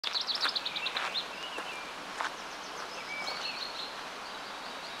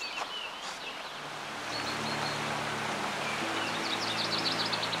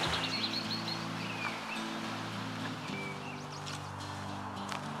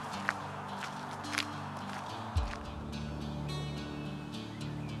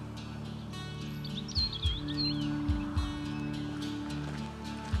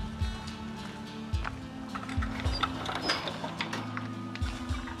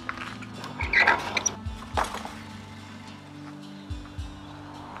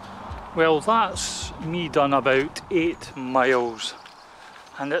Well, that's me done about 8 miles,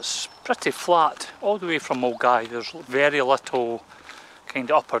 and it's pretty flat all the way from Milngavie. There's very little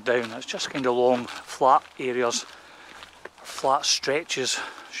kind of up or down. It's just kind of long flat areas, flat stretches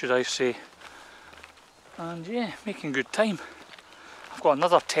should I say. And yeah, making good time. I've got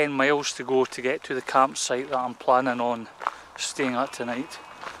another 10 miles to go to get to the campsite that I'm planning on staying at tonight.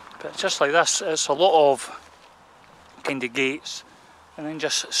 But just like this, it's a lot of kind of gates and then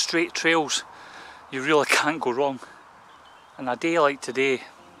just straight trails. You really can't go wrong. And a day like today,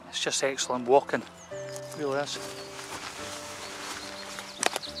 it's just excellent walking. It really is.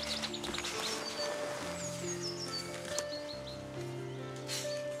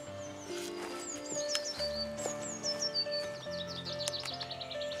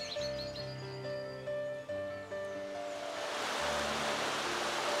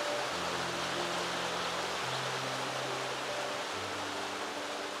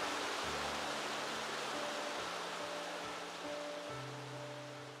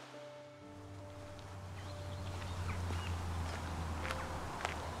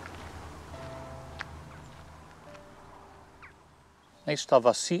 Nice to have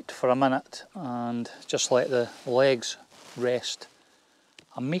a seat for a minute and just let the legs rest.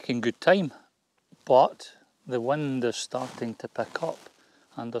 I'm making good time, but the wind is starting to pick up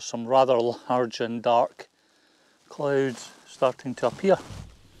and there's some rather large and dark clouds starting to appear.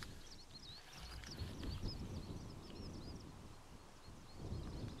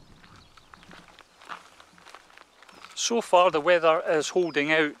 So far the weather is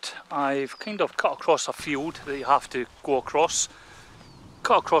holding out. I've kind of cut across a field that you have to go across.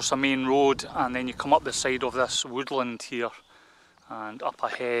 Cut across a main road and then you come up the side of this woodland here, and up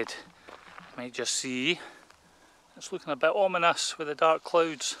ahead you might just see it's looking a bit ominous with the dark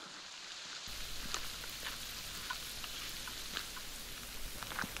clouds.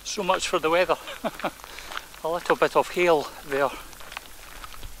 So much for the weather. A little bit of hail there,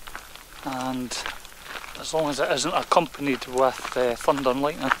 and as long as it isn't accompanied with thunder and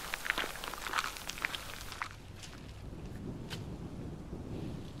lightning.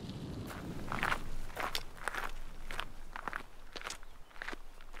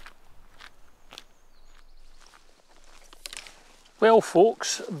 Well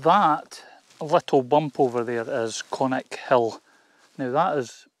folks, that little bump over there is Conic Hill. Now that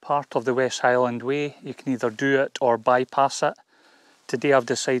is part of the West Highland Way. You can either do it or bypass it. Today I've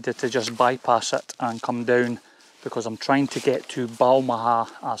decided to just bypass it and come down because I'm trying to get to 𝗏𝗪𝗏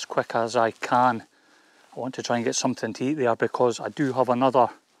as quick as I can. I want to try and get something to eat there because I do have another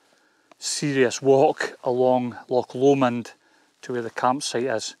serious walk along Loch Lomond to where the campsite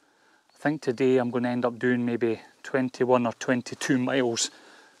is. I think today I'm going to end up doing maybe 21 or 22 miles,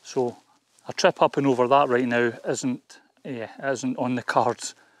 so a trip up and over that right now isn't on the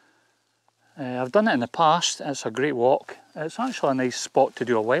cards. I've done it in the past. It's a great walk. It's actually a nice spot to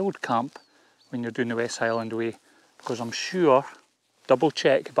do a wild camp when you're doing the West Highland Way, because I'm sure, double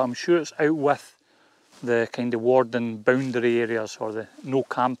check, but I'm sure it's out with the kind of warden boundary areas or the no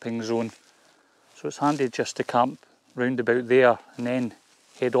camping zone, so it's handy just to camp round about there and then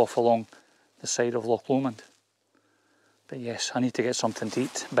head off along the side of Loch Lomond. But yes, I need to get something to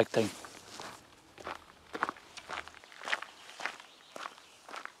eat, big time.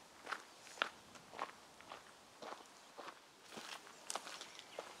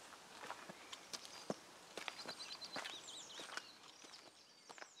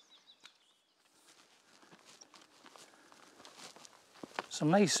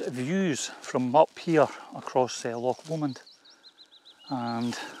 Some nice views from up here across Loch Lomond,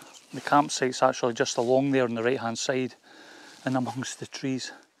 and the campsite's actually just along there on the right hand side and amongst the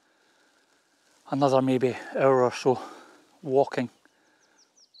trees. Another maybe hour or so walking,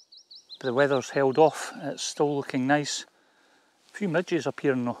 but the weather's held off. It's still looking nice. A few midges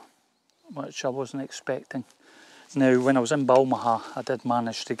appearing though, which I wasn't expecting. Now when I was in 𝗏𝗪𝗏 I did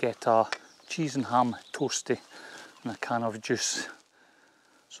manage to get a cheese and ham toastie and a can of juice,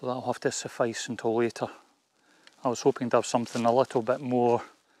 so that'll have to suffice until later. I was hoping to have something a little bit more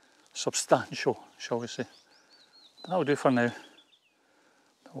substantial, shall we say. But that'll do for now.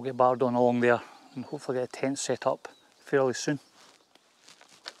 We'll get barred on along there and hopefully get a tent set up fairly soon.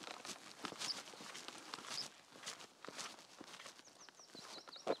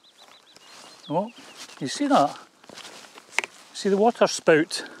 Oh, you see that? See the water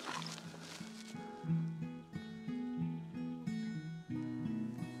spout?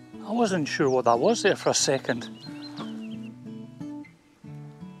 I wasn't sure what that was there for a second.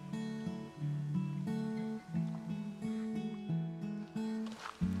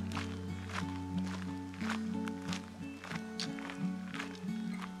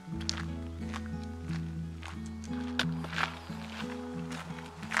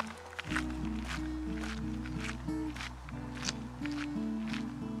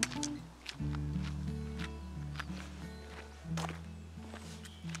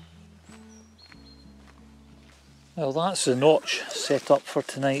 Well, that's the notch set up for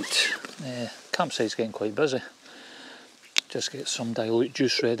tonight. Campsite's getting quite busy. Just get some dilute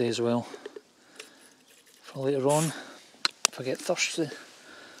juice ready as well for later on if I get thirsty.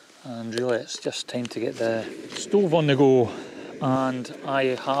 And really it's just time to get the stove on the go. And I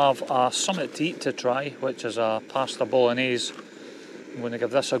have a 𝗪𝗏 to try, which is a pasta bolognese. I'm going to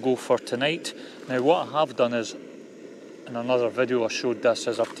give this a go for tonight. Now what I have done is, in another video I showed this,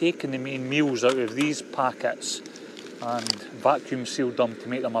 is I've taken the main meals out of these packets and vacuum sealed them to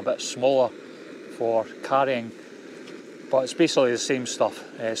make them a bit smaller for carrying. But it's basically the same stuff,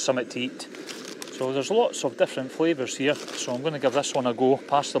 𝗪𝗏. So there's lots of different flavours here. So I'm going to give this one a go.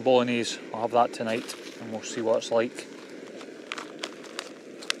 Pasta bolognese, I'll have that tonight and we'll see what it's like.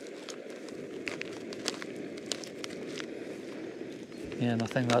 Yeah, and I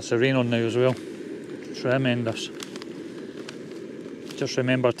think that's the rain on now as well. Tremendous. Just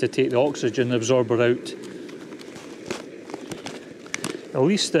remember to take the oxygen absorber out. At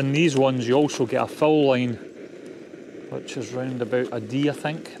least in these ones you also get a fill line, which is round about a D, I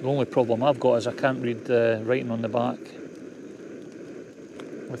think. The only problem I've got is I can't read the writing on the back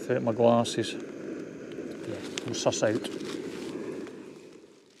without my glasses. Yeah, we'll suss out.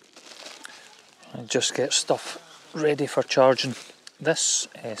 I just get stuff ready for charging. This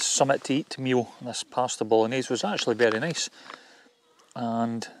𝗪𝗏 meal, this pasta bolognese, was actually very nice.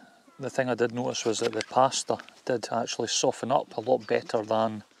 And the thing I did notice was that the pasta did actually soften up a lot better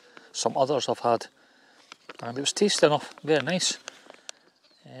than some others I've had. And it was tasty enough, very nice.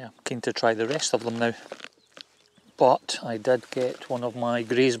 Yeah, I'm keen to try the rest of them now. But I did get one of my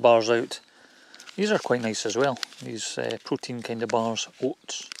Graze bars out. These are quite nice as well. These protein kind of bars,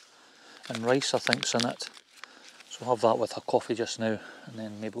 oats and rice I think's in it. So I'll have that with a coffee just now, and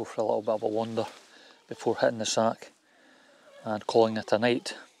then maybe go for a little bit of a wander before hitting the sack and calling it a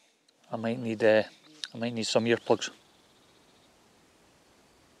night. I might need some earplugs.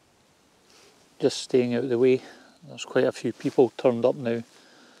 Just staying out of the way. There's quite a few people turned up now.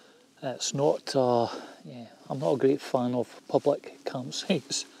 It's not, I'm not a great fan of public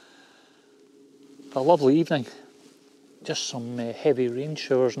campsites. A lovely evening. Just some heavy rain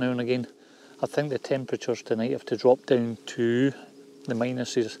showers now and again. I think the temperatures tonight have to drop down to the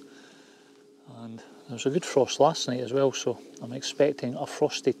minuses. And there was a good frost last night as well, so I'm expecting a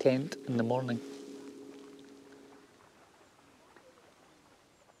frosty tent in the morning.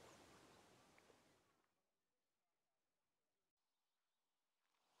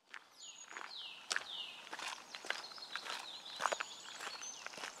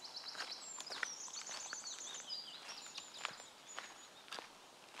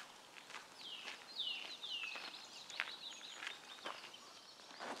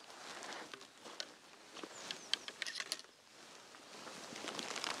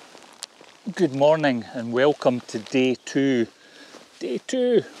 Good morning and welcome to day two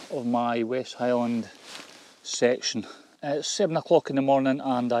of my West Highland section. It's 7 o'clock in the morning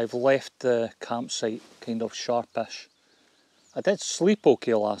and I've left the campsite kind of sharpish. I did sleep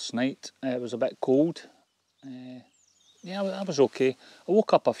okay last night. It was a bit cold. Yeah, I was okay. I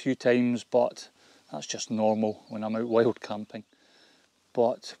woke up a few times, but that's just normal when I'm out wild camping.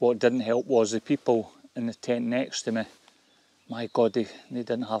 But what didn't help was the people in the tent next to me. My God, they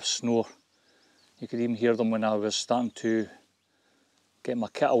didn't have snore. You could even hear them when I was starting to get my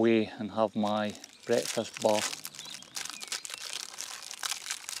kit away and have my breakfast bar.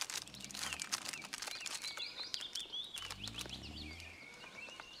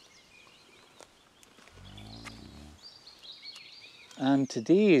 And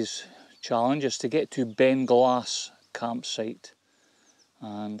today's challenge is to get to 𝗵𝗏 campsite.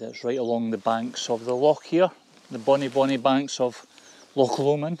 And it's right along the banks of the loch here, the bonny banks of Loch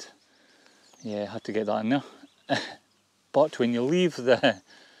Lomond. Yeah, I had to get that in there. But when you leave the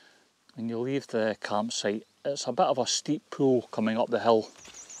campsite, it's a bit of a steep pull coming up the hill,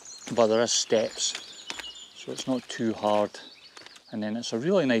 but there is steps, so it's not too hard. And then it's a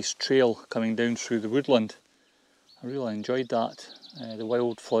really nice trail coming down through the woodland. I really enjoyed that. The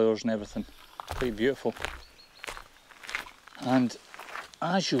wildflowers and everything, quite beautiful. And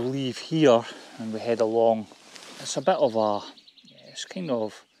as you leave here and we head along, it's a bit of a, it's kind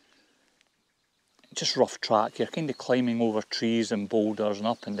of just rough track. You're kind of climbing over trees and boulders and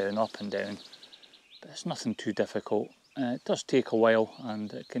up and down, but it's nothing too difficult. It does take a while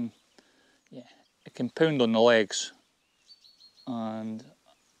and it can pound on the legs, and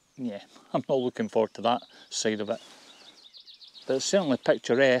yeah, I'm not looking forward to that side of it. But it's certainly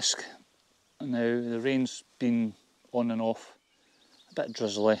picturesque. Now the rain's been on and off, a bit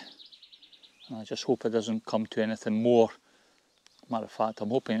drizzly, and I just hope it doesn't come to anything more. Matter of fact,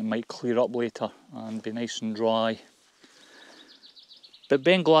 I'm hoping it might clear up later and be nice and dry But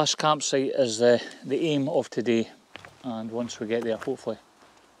𝗵𝗲𝗪 campsite is the aim of today, and once we get there, hopefully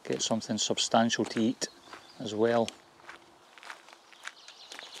get something substantial to eat as well.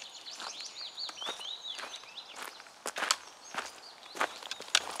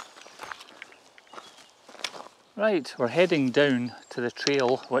 Right, we're heading down to the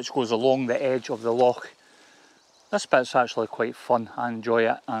trail which goes along the edge of the loch. This bit's actually quite fun, I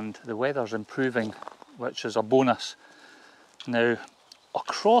enjoy it, and the weather's improving, which is a bonus. Now,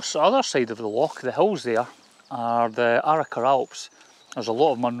 across the other side of the loch, the hills there, are the Arrochar Alps. There's a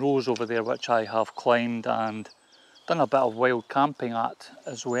lot of Munros over there which I have climbed and done a bit of wild camping at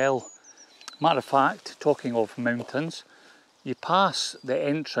as well. Matter of fact, talking of mountains, you pass the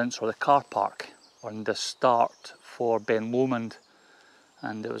entrance or the car park on the start for Ben Lomond,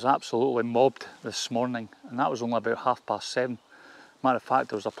 and it was absolutely mobbed this morning, and that was only about 7:30. Matter of fact,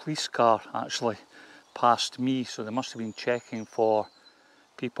 there was a police car actually past me, so they must have been checking for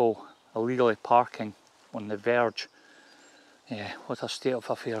people illegally parking on the verge. Yeah, what a state of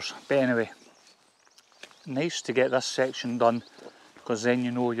affairs. But anyway, nice to get this section done, because then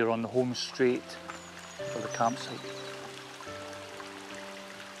you know you're on the home straight for the campsite.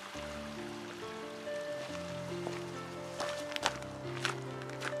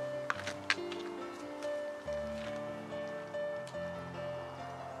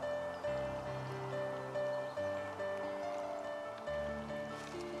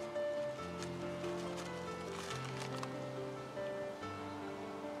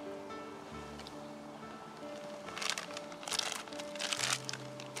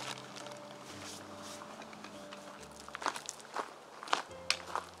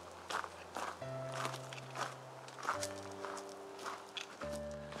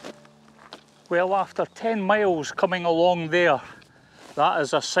 Well, after 10 miles coming along there, that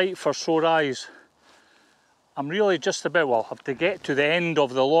is a sight for sore eyes. I'm really just about, well, I have to get to the end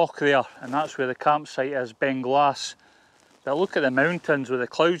of the loch there, and that's where the campsite is, 𝗵𝗲𝗪. But look at the mountains with the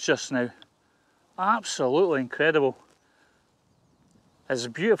clouds just now. Absolutely incredible. It's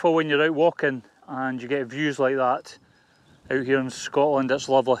beautiful when you're out walking and you get views like that out here in Scotland. It's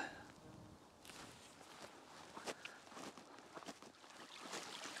lovely.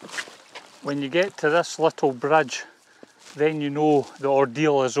 When you get to this little bridge, then you know the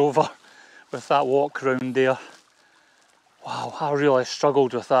ordeal is over with that walk round there. Wow, I really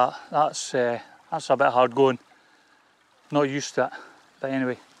struggled with that. That's a bit hard going. Not used to it. But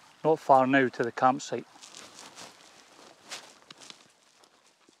anyway, not far now to the campsite.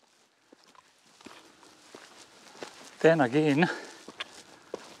 Then again,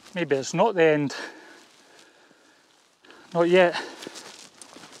 maybe it's not the end. Not yet.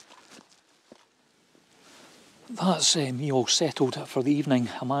 That's me all settled for the evening.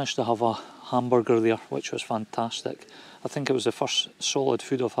 I managed to have a hamburger there, which was fantastic. I think it was the first solid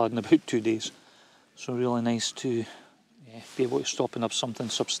food I've had in about 2 days. So really nice to be able to stop and have something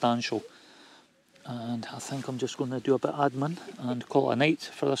substantial. And I think I'm just going to do a bit of admin and call it a night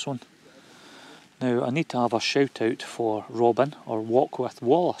for this one. Now, I need to have a shout out for Robin, or Walk with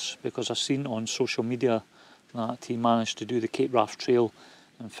Wallace, because I've seen on social media that he managed to do the Cape Wrath Trail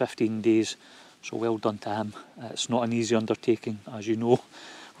in 15 days. So well done to him. It's not an easy undertaking, as you know,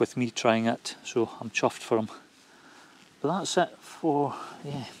 with me trying it, so I'm chuffed for him. But that's it for,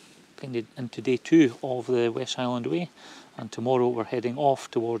 kind of into day 2 of the West Highland Way, and tomorrow we're heading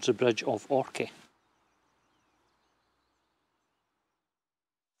off towards the bridge of 𝗵𝗂𝗁.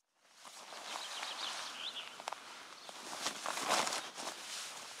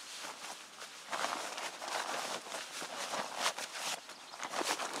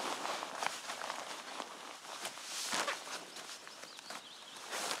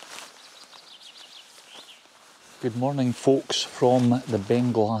 Good morning folks from the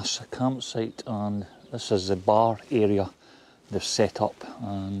𝗵𝗲𝗪 campsite, and this is the bar area they've set up,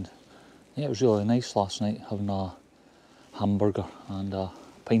 and yeah, it was really nice last night having a hamburger and a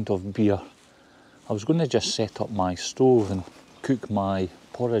pint of beer. I was going to just set up my stove and cook my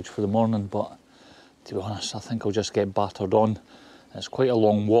porridge for the morning, but to be honest I think I'll just get battered on. It's quite a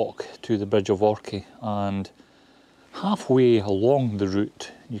long walk to the bridge of 𝗵𝗂𝗁, and halfway along the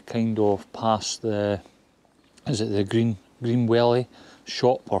route you kind of pass the Greenwelly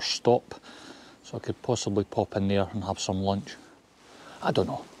shop or stop, so I could possibly pop in there and have some lunch. I don't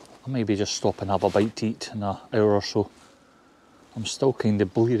know, I'll maybe just stop and have a bite to eat in an hour or so. I'm still kind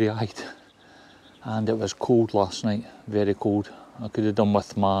of bleary-eyed, and it was cold last night, very cold. I could have done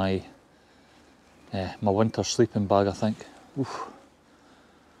with my winter sleeping bag, I think. Oof.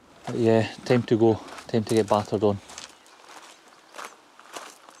 But yeah, time to go, time to get battered on.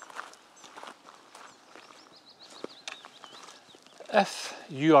 If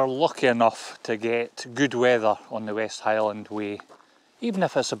you are lucky enough to get good weather on the West Highland Way, even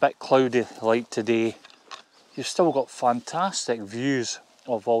if it's a bit cloudy like today, you've still got fantastic views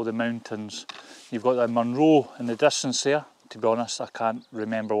of all the mountains. You've got the Munro in the distance there. To be honest, I can't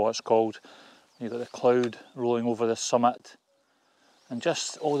remember what it's called. You've got the cloud rolling over the summit, and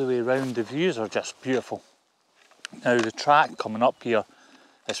just all the way around the views are just beautiful. Now the track coming up here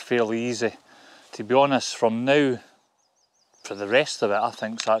is fairly easy. To be honest, from now for the rest of it, I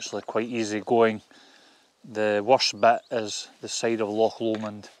think it's actually quite easy going. The worst bit is the side of Loch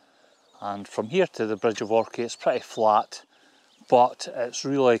Lomond, and from here to the Bridge of 𝗲𝗁 it's pretty flat, but it's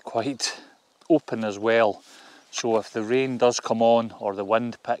really quite open as well. So if the rain does come on or the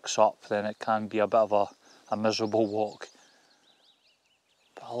wind picks up, then it can be a bit of a miserable walk.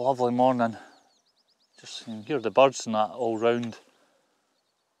 But a lovely morning. Just you can hear the birds and that all round.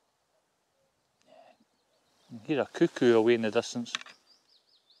 You can hear a cuckoo away in the distance.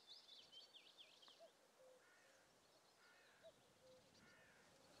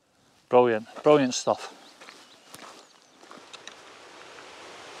 Brilliant, brilliant stuff.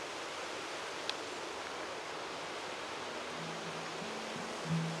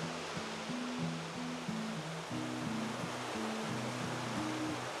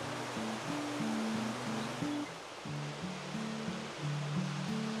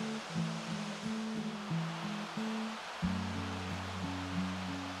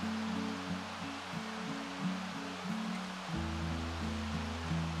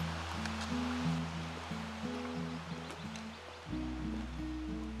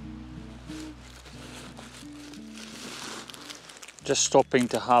 Just stopping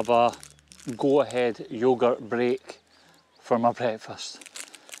to have a 𝗂𝗂 yogurt break for my breakfast.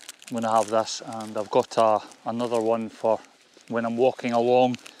 I'm going to have this, and I've got another one for when I'm walking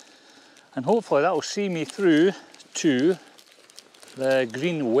along, and hopefully that will see me through to the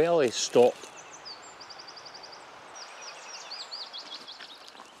𝗏𝗏 stop.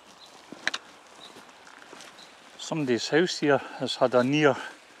 Somebody's house here has had a near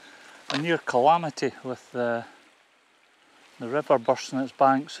calamity with the river bursting its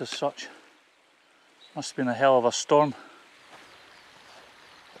banks as such. Must have been a hell of a storm.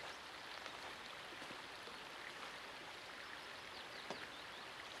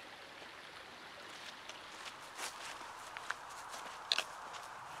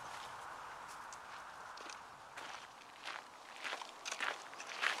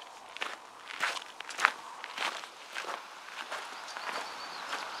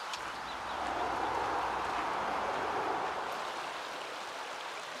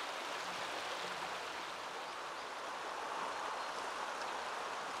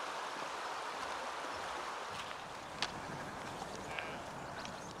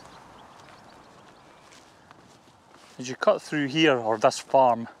 As you cut through here, or this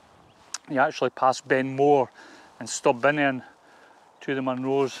farm, you actually pass Ben Moor and 𝗪𝗏𝗏 to the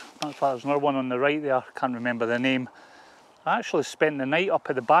Munros. In fact, there's another one on the right there, can't remember the name. I actually spent the night up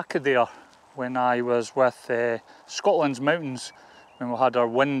at the back of there when I was with Scotland's Mountains, when we had our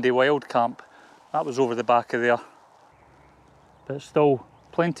windy wild camp. That was over the back of there. But still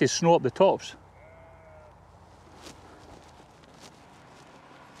plenty of snow up the tops.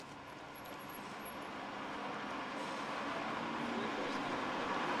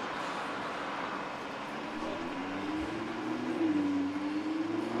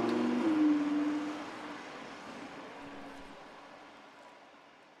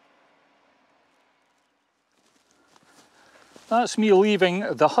 That's me leaving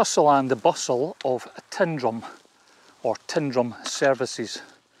the hustle and the bustle of Tyndrum, or Tyndrum services.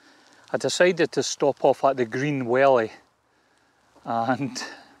 I decided to stop off at the 𝗏𝗏 and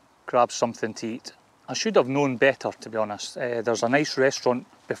grab something to eat. I should have known better, to be honest. There's a nice restaurant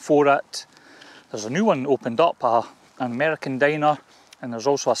before it. There's a new one opened up, an American diner, and there's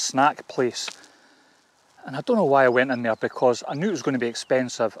also a snack place. And I don't know why I went in there, because I knew it was going to be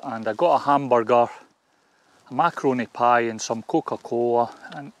expensive, and I got a hamburger, a macaroni pie and some Coca-Cola,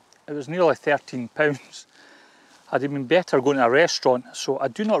 and it was nearly £13. I'd have been better going to a restaurant, so I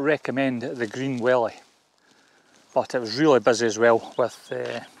do not recommend the 𝗏𝗏. But it was really busy as well, with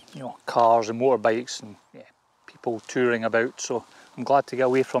you know, cars and motorbikes and people touring about, so I'm glad to get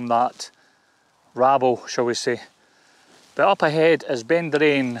away from that rabble, shall we say. But up ahead is Ben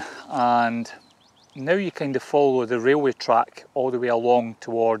Drain, and now you kind of follow the railway track all the way along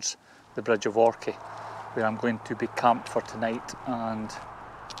towards the Bridge of 𝗲𝗁, where I'm going to be camped for tonight. And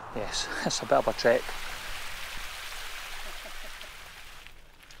yes, it's a bit of a trek.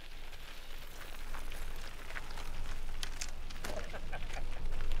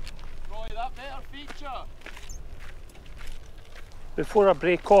 Roy, that better feature. Before I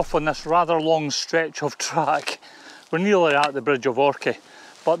break off on this rather long stretch of track, we're nearly at the Bridge of 𝗧𝗧𝗃,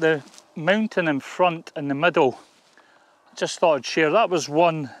 but the mountain in front in the middle, I just thought I'd share. That was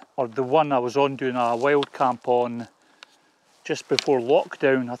the one I was on doing a wild camp on just before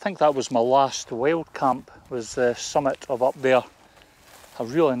lockdown. I think that was my last wild camp, was the summit of up there. A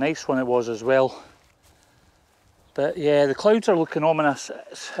really nice one it was as well. But yeah, the clouds are looking ominous.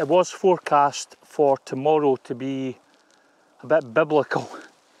 It was forecast for tomorrow to be a bit biblical.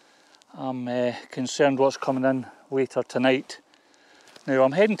 I'm concerned what's coming in later tonight. Now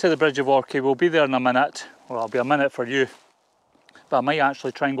I'm heading to the Bridge of 𝗧𝗧𝗃. We'll be there in a minute. Well, it'll be a minute for you. But I might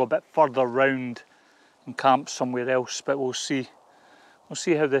actually try and go a bit further round and camp somewhere else, but we'll see. We'll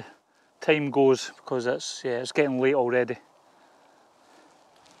see how the time goes, because it's getting late already.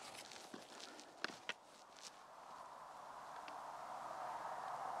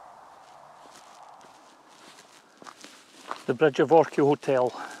 The Bridge of 𝗧𝗃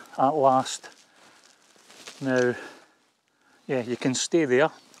Hotel at last. Now, yeah, you can stay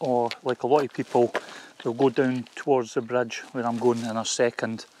there, or like a lot of people, they'll go down towards the bridge where I'm going in a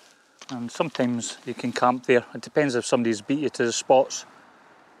second, and sometimes you can camp there. It depends if somebody's beat you to the spots.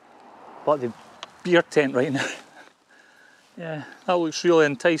 But the beer tent right now, yeah, that looks really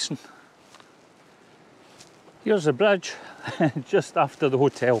enticing. Here's the bridge, just after the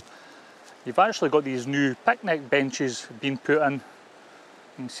hotel. You've actually got these new picnic benches being put in. You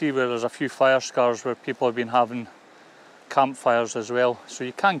can see where there's a few fire scars where people have been having campfires as well. So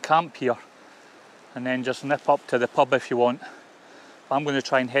you can camp here and then just nip up to the pub if you want. But I'm going to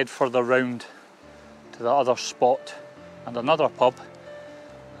try and head further round to the other spot and another pub,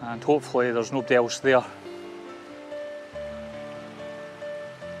 and hopefully there's nobody else there.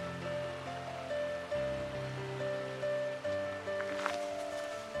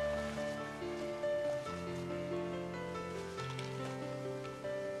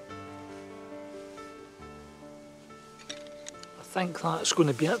 I think that's going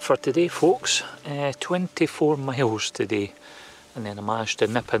to be it for today, folks. 24 miles today, and then I managed to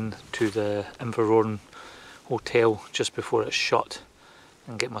nip in to the 𝗵𝗿 hotel just before it's shut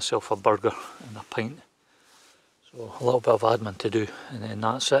and get myself a burger and a pint. So a little bit of admin to do, and then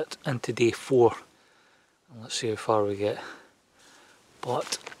that's it into day 4. And let's see how far we get.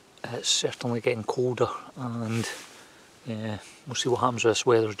 But it's certainly getting colder, and yeah, we'll see what happens with this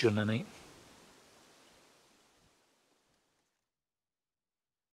weather during the night.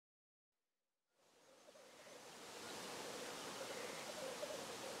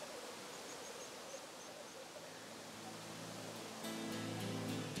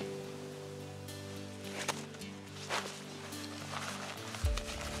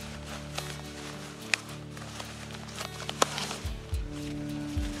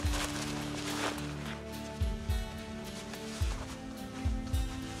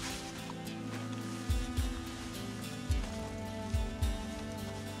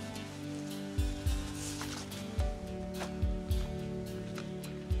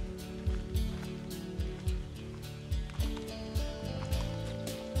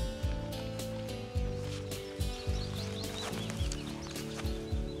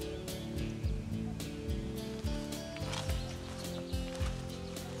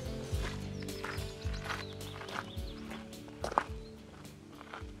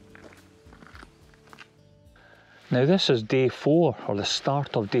 Now this is day 4, or the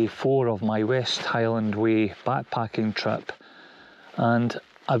start of day 4 of my West Highland Way backpacking trip, and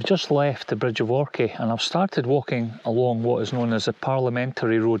I've just left the Bridge of 𝗧𝗧𝗃 and I've started walking along what is known as the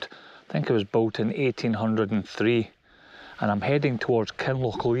Parliamentary Road. I think it was built in 1803, and I'm heading towards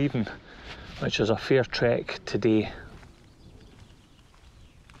𝗕𝗏𝗁, which is a fair trek today.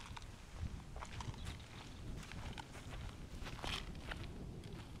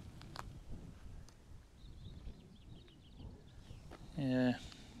 Yeah,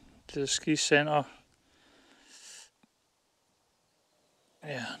 to the ski centre.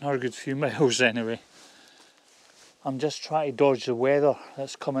 Yeah, another good few miles anyway. I'm just trying to dodge the weather.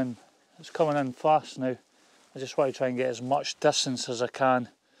 It's coming in fast now. I just want to try and get as much distance as I can.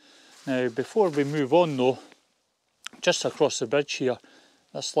 Now, before we move on though, just across the bridge here,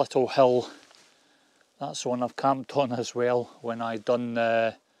 this little hill, that's the one I've camped on as well when I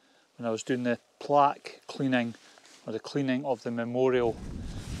was doing the plaque cleaning, or the cleaning of the memorial.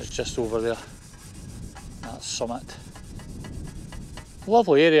 It's just over there, that summit.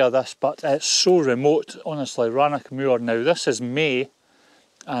 Lovely area this, but it's so remote, honestly. 𝗪𝗏𝗪 now, this is May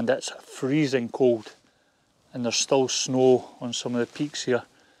and it's freezing cold, and there's still snow on some of the peaks here.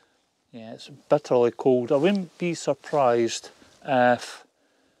 Yeah, it's bitterly cold. I wouldn't be surprised if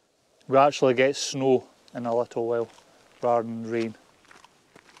we actually get snow in a little while rather than rain.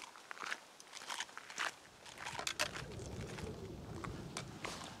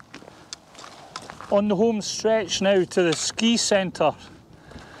 On the home stretch now to the ski centre,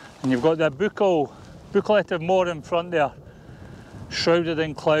 and you've got the 𝗵𝗂𝗶𝗹 𝗪𝗏 in front there, shrouded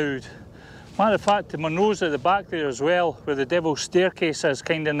in cloud. Matter of fact, the 𝗵𝗏𝗀 at the back there as well, where the Devil's Staircase is,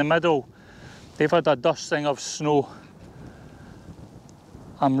 kind of in the middle, they've had a dusting of snow.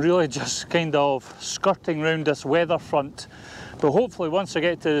 I'm really just kind of skirting round this weather front, but hopefully once I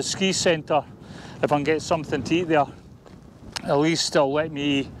get to the ski centre, if I can get something to eat there, at least it'll let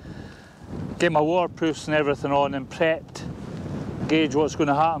me get my waterproofs and everything on and prepped, gauge what's going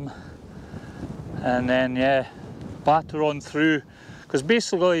to happen, and then yeah, batter on through, because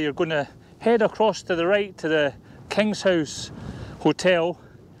basically you're going to head across to the right to the King's House Hotel,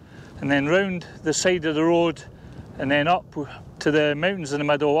 and then round the side of the road, and then up to the mountains in the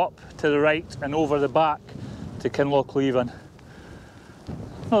middle, up to the right and over the back to 𝗵𝗏𝗪.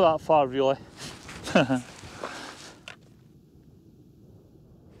 Not that far really.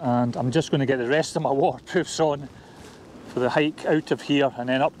 And I'm just going to get the rest of my waterproofs on for the hike out of here and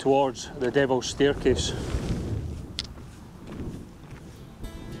then up towards the Devil's Staircase.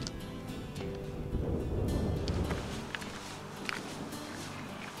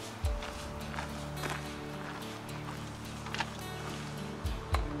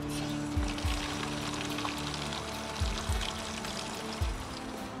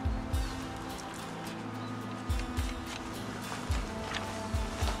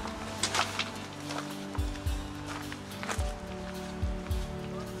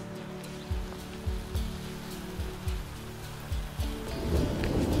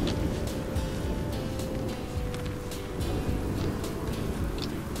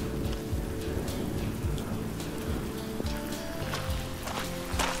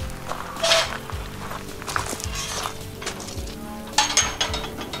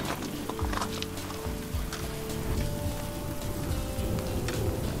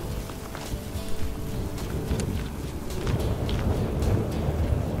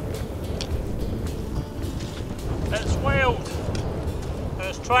 It's wild, and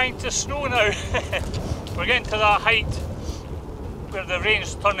it's trying to snow now. We're getting to that height where the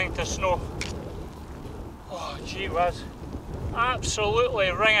rain's turning to snow. Oh gee whiz,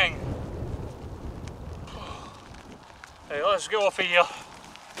 absolutely ringing. Right, let's get off of here.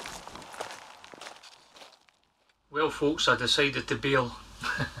 Well folks, I decided to bail.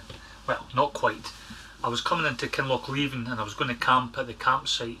 Well, not quite. I was coming into 𝗵𝗏𝗪 and I was going to camp at the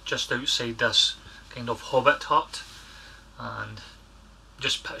campsite just outside this kind of hobbit hut and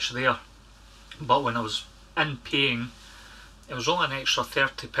just pitch there. But when I was in paying, it was only an extra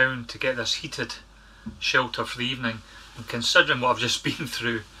 £30 to get this heated shelter for the evening, and considering what I've just been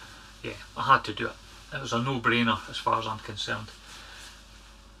through, yeah, I had to do it. It was a no-brainer as far as I'm concerned.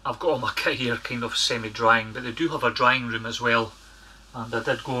 I've got all my kit here kind of semi-drying, but they do have a drying room as well, and I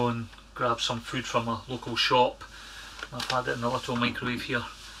did go and grab some food from a local shop. I've had it in the little microwave here,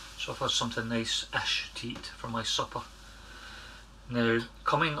 so I've had something nice-ish to eat for my supper. Now,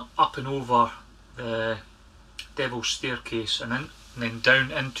 coming up and over the Devil's Staircase and then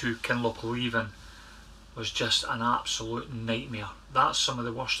down into 𝗵𝗏𝗪 was just an absolute nightmare. That's some of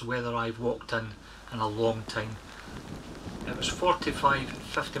the worst weather I've walked in a long time. It was 45,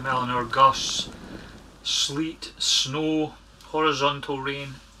 50 mile an hour gusts, sleet, snow, horizontal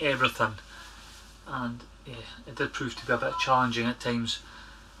rain, everything. And yeah, it did prove to be a bit challenging at times.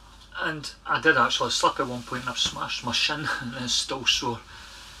 And I did actually slip at one point and I've smashed my shin and it's still sore.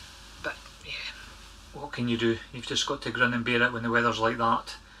 But yeah, what can you do? You've just got to grin and bear it when the weather's like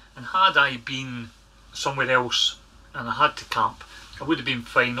that. And had I been somewhere else and I had to camp, I would have been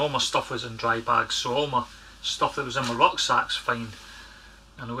fine. All my stuff was in dry bags, so all my stuff that was in my rucksack's fine.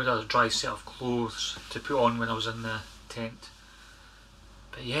 And I would have a dry set of clothes to put on when I was in the tent.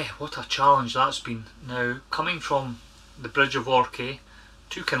 But yeah, what a challenge that's been. Now, coming from the bridge of 𝗧𝗏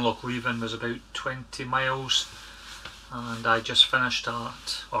to 𝗵𝗏𝗪 was about 20 miles, and I just finished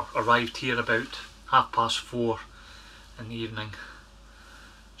at, or arrived here about 4:30 in the evening.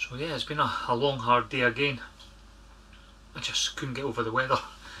 So yeah, it's been a long hard day again. I just couldn't get over the weather,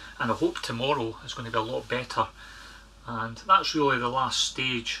 and I hope tomorrow is going to be a lot better. And that's really the last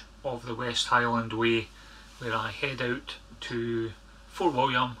stage of the West Highland Way, where I head out to Fort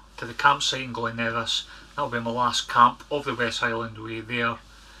William, to the campsite in 𝗏𝗏𝗪. That'll be my last camp of the West Highland Way there.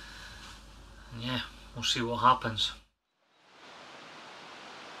 And yeah, we'll see what happens.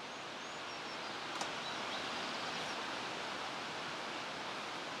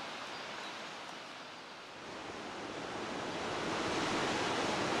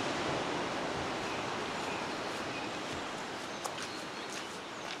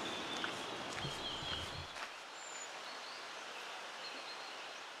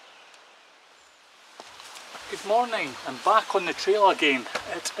 Good morning, I'm back on the trail again.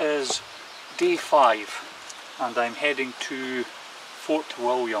 It is day 5 and I'm heading to Fort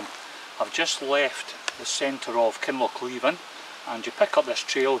William. I've just left the centre of Kinlochleven and you pick up this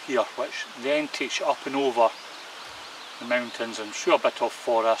trail here which then takes you up and over the mountains and through a bit of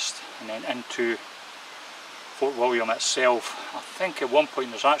forest and then into Fort William itself. I think at one point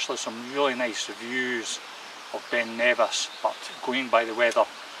there's actually some really nice views of Ben Nevis, but going by the weather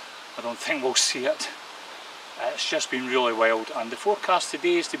I don't think we'll see it. It's just been really wild, and the forecast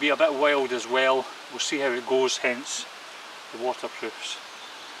today is to be a bit wild as well. We'll see how it goes, hence the waterproofs.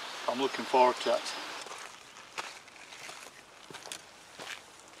 I'm looking forward to it.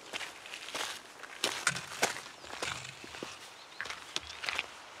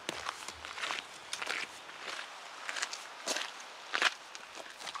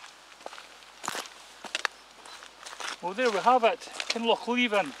 Well, there we have it,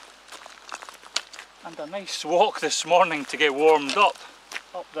 Kinlochleven. And a nice walk this morning to get warmed up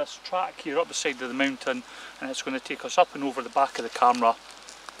this track here up the side of the mountain, and it's going to take us up and over the back of the camera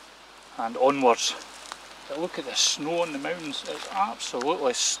and onwards. But look at the snow on the mountains, it's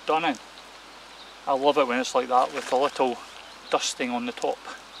absolutely stunning. I love it when it's like that with a little dusting on the top.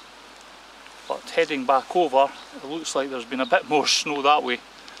 But heading back over, it looks like there's been a bit more snow that way,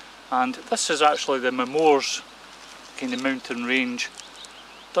 and this is actually the 𝗵𝗲𝗄 kind of mountain range.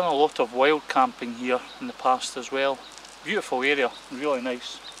 Done a lot of wild camping here in the past as well. Beautiful area, really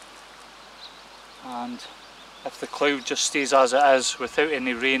nice. And if the cloud just stays as it is without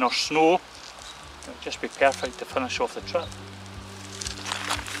any rain or snow, it'll just be perfect to finish off the trip.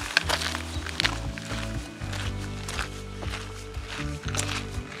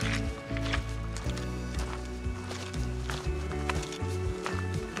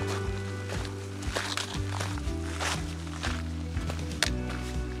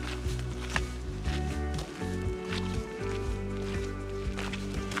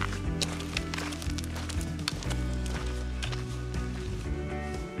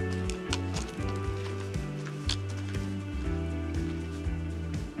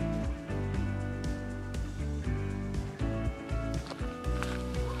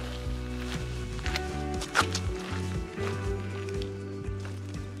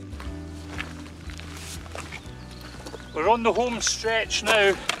 We're on the home stretch now,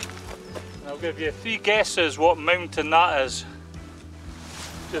 and I'll give you 3 guesses what mountain that is.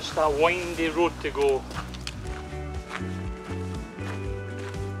 Just that windy road to go.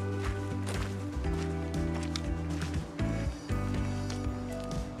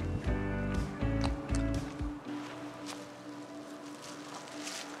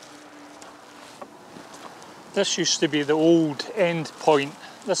 This used to be the old end point.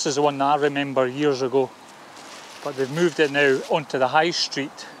 This is the one that I remember years ago. But they've moved it now onto the high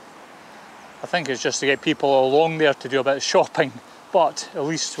street. I think it's just to get people along there to do a bit of shopping, but at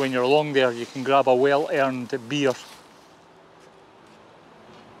least when you're along there you can grab a well-earned beer.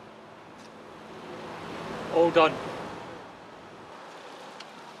 All done.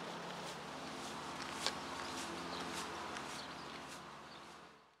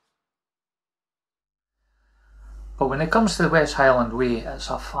 But when it comes to the West Highland Way,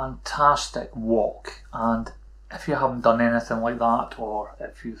 it's a fantastic walk, and if you haven't done anything like that, or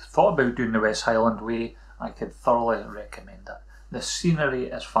if you've thought about doing the West Highland Way, I could thoroughly recommend it. The scenery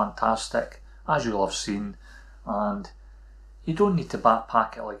is fantastic, as you'll have seen, and you don't need to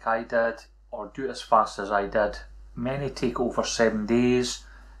backpack it like I did, or do it as fast as I did. Many take over 7 days.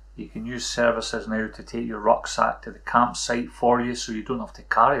 You can use services now to take your rucksack to the campsite for you, so you don't have to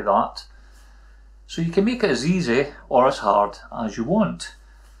carry that. So you can make it as easy or as hard as you want.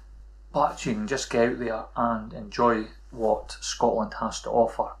 But you can just get out there and enjoy what Scotland has to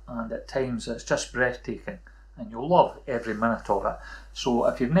offer, and at times it's just breathtaking and you'll love every minute of it. So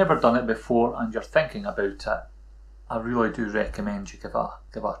if you've never done it before and you're thinking about it, I really do recommend you give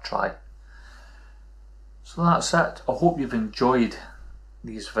it a try. So that's it. I hope you've enjoyed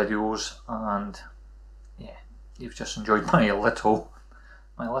these videos, and yeah, you've just enjoyed my little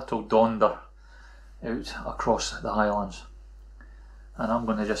donder out across the Highlands. And I'm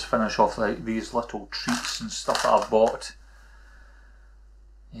going to just finish off like these little treats and stuff that I've bought.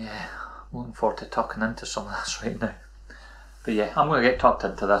 Yeah, I'm looking forward to tucking into some of this right now. But yeah, I'm going to get tucked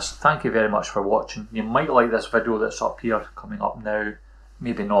into this. Thank you very much for watching. You might like this video that's up here, coming up now.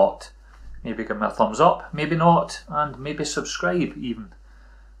 Maybe not. Maybe give me a thumbs up, maybe not, and maybe subscribe even.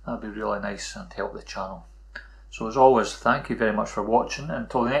 That'd be really nice and help the channel. So as always, thank you very much for watching.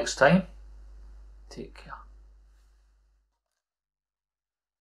 Until the next time, take care.